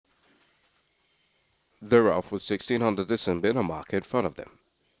they're off with 1600 December a mark in front of them.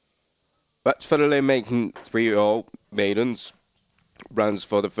 That's Federally making 3-0 maidens. Runs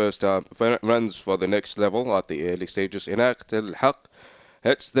for the first time, runs for the next level at the early stages. Inaq El Haq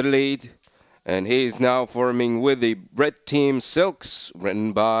hits the lead, and he is now forming with the red team Silks,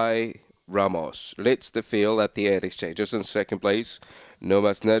 written by Ramos. Leads the field at the early stages in second place.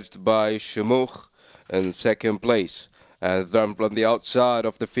 Nomas nudged by Shamuch in second place. And then from the outside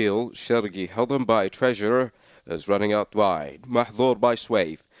of the field, Shergi, held on by Treasurer, is running out wide. Mahdour by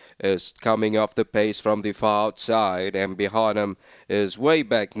Swave is coming off the pace from the far outside, and behind him is way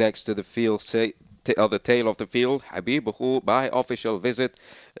back next to the field, the tail of the field, Habib, who by official visit,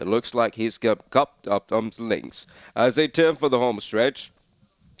 it looks like he's cupped up on the links. As they turn for the home stretch,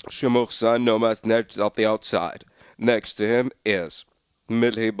 Shamukh's son Nomas nudged up the outside. Next to him is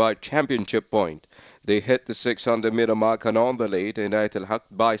Milhi by Championship Point. They hit the 600-meter mark and on the lead, and Aitel Haq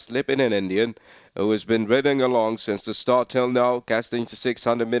by Slippin' an Indian, who has been riding along since the start till now, casting the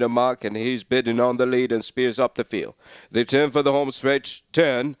 600-meter mark, and he's bidding on the lead and spears up the field. They turn for the home stretch,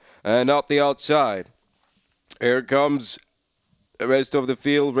 turn, and up the outside. Here comes the rest of the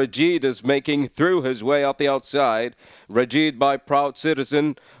field. Rajid is making through his way up the outside. Rajid by Proud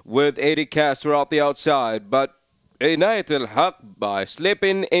Citizen with 80 Castro out the outside, but Inayat al-Haq by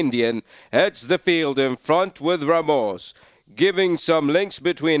Slippin' Indian heads the field in front with Ramos, giving some links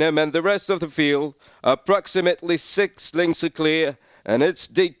between him and the rest of the field. Approximately 6 links are clear, and it's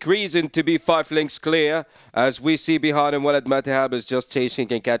decreasing to be 5 links clear, as we see behind him Walad Matahab is just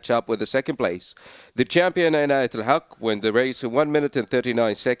chasing and catch up with the second place. The champion Inayat al-Haq win the race in 1 minute and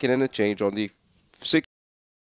 39 seconds and a change on the